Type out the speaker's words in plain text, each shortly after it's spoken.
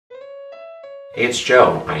Hey, it's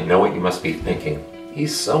Joe. I know what you must be thinking.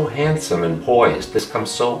 He's so handsome and poised. This comes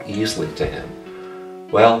so easily to him.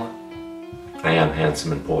 Well, I am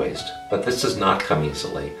handsome and poised, but this does not come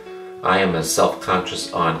easily. I am as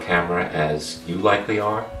self-conscious on camera as you likely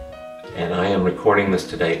are, and I am recording this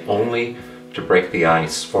today only to break the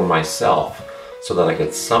ice for myself so that I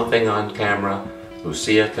get something on camera,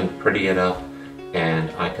 Lucia can pretty it up,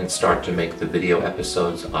 and I can start to make the video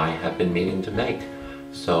episodes I have been meaning to make.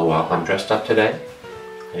 So I'm dressed up today.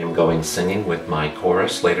 I am going singing with my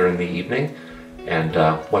chorus later in the evening, and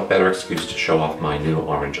what better excuse to show off my new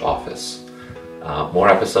orange office. More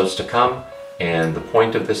episodes to come, and the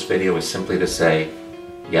point of this video is simply to say,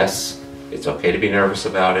 yes, it's okay to be nervous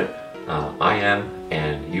about it. I am,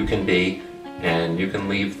 and you can be, and you can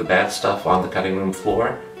leave the bad stuff on the cutting room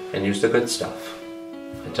floor and use the good stuff.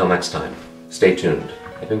 Until next time, stay tuned.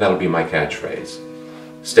 I think that'll be my catchphrase.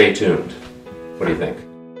 Stay tuned. What do you think?